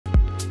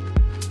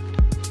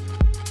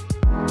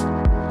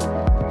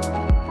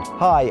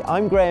Hi,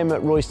 I'm Graham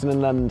at Royston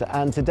and Lund,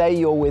 and today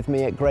you're with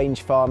me at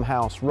Grange Farm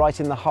House, right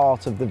in the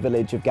heart of the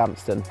village of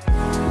Gamston.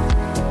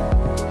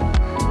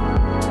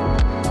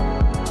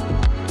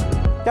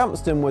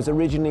 Gamston was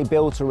originally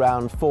built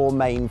around 4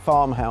 main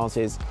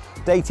farmhouses.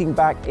 Dating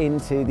back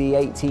into the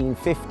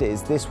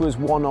 1850s, this was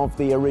one of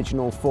the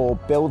original 4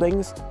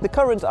 buildings. The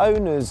current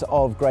owners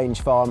of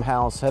Grange Farm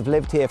House have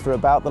lived here for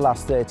about the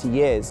last 30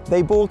 years.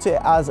 They bought it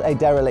as a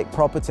derelict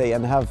property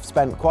and have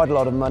spent quite a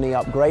lot of money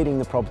upgrading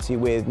the property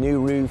with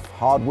new roof,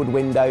 hardwood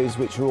windows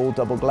which are all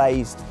double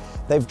glazed.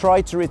 They've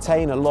tried to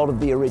retain a lot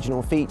of the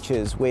original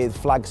features with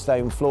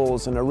flagstone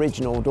floors and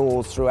original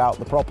doors throughout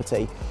the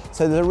property.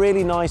 So there's a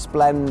really nice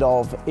blend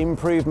of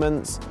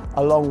improvements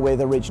along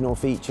with original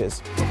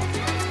features.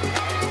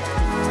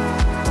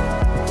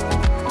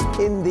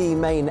 In the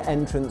main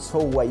entrance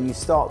hallway, you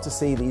start to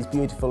see these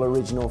beautiful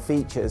original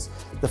features,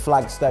 the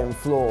flagstone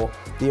floor,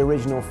 the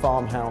original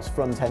farmhouse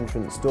front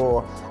entrance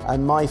door,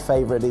 and my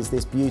favourite is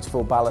this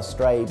beautiful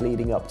balustrade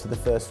leading up to the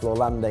first floor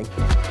landing.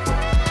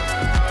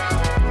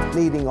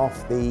 Leading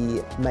off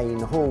the main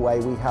hallway,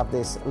 we have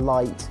this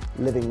light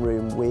living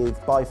room with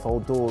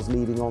bifold doors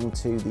leading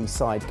onto the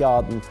side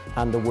garden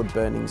and a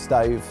wood-burning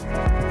stove.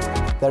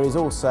 There is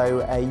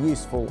also a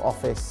useful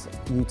office,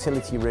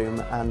 utility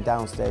room and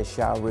downstairs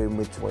shower room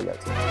with toilet.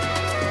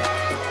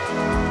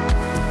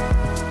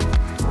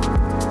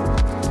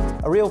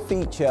 A real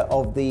feature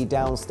of the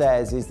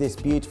downstairs is this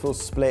beautiful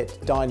split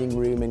dining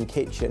room and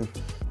kitchen.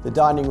 The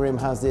dining room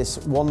has this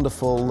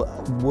wonderful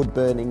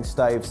wood-burning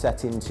stove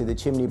set into the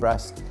chimney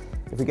breast.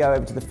 If we go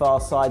over to the far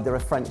side, there are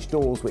French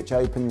doors which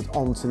open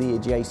onto the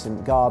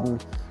adjacent garden.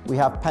 We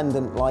have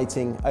pendant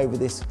lighting over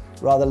this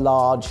rather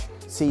large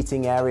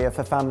seating area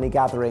for family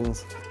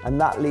gatherings,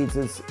 and that leads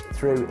us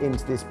through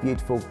into this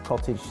beautiful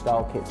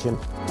cottage-style kitchen.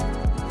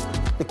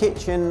 The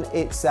kitchen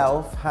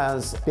itself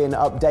has been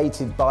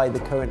updated by the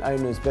current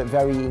owners, but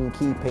very in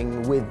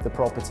keeping with the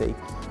property.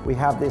 We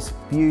have this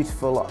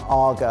beautiful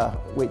Aga,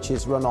 which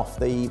is run off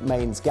the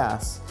mains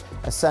gas,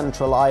 a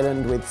central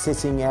island with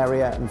sitting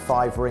area and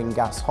 5-ring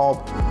gas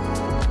hob.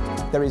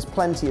 There is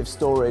plenty of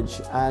storage,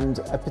 and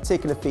a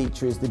particular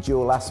feature is the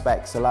dual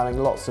aspects,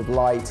 allowing lots of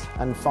light,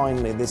 and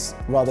finally this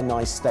rather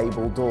nice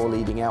stable door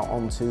leading out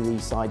onto the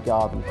side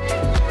garden.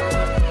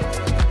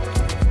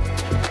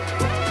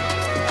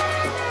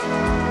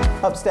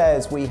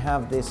 Upstairs we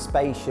have this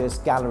spacious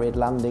galleried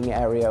landing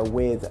area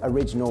with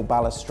original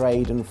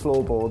balustrade and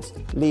floorboards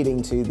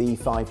leading to the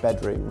 5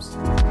 bedrooms.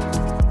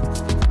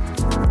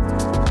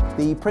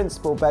 The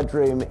principal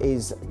bedroom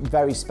is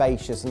very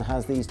spacious and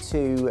has these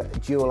 2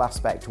 dual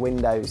aspect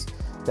windows.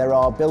 There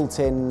are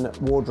built-in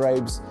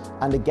wardrobes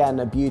and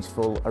again a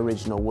beautiful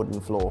original wooden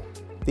floor.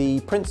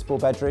 The principal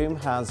bedroom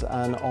has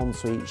an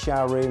ensuite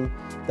shower room.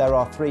 There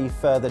are 3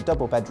 further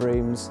double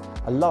bedrooms,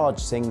 a large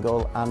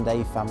single and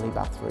a family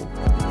bathroom.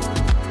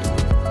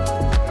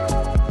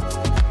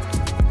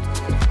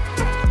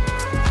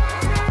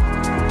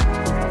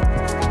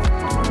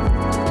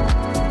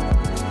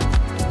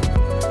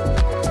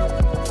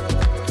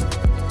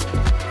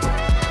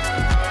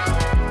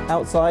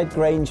 Outside,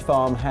 Grange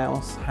Farm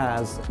House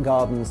has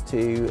gardens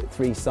to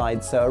 3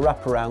 sides, so a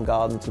wraparound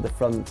garden to the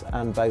front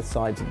and both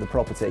sides of the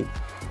property,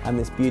 and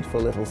this beautiful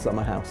little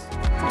summer house.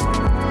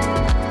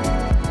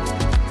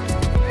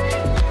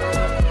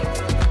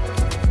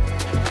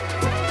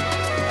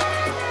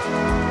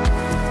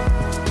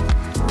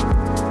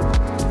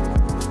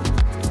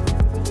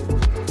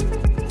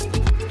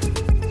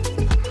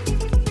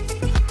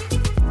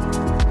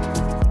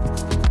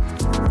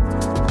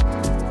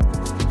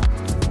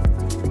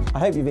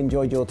 I hope you've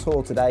enjoyed your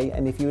tour today,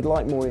 and if you would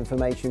like more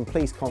information,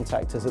 please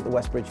contact us at the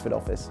West Bridgford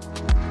office.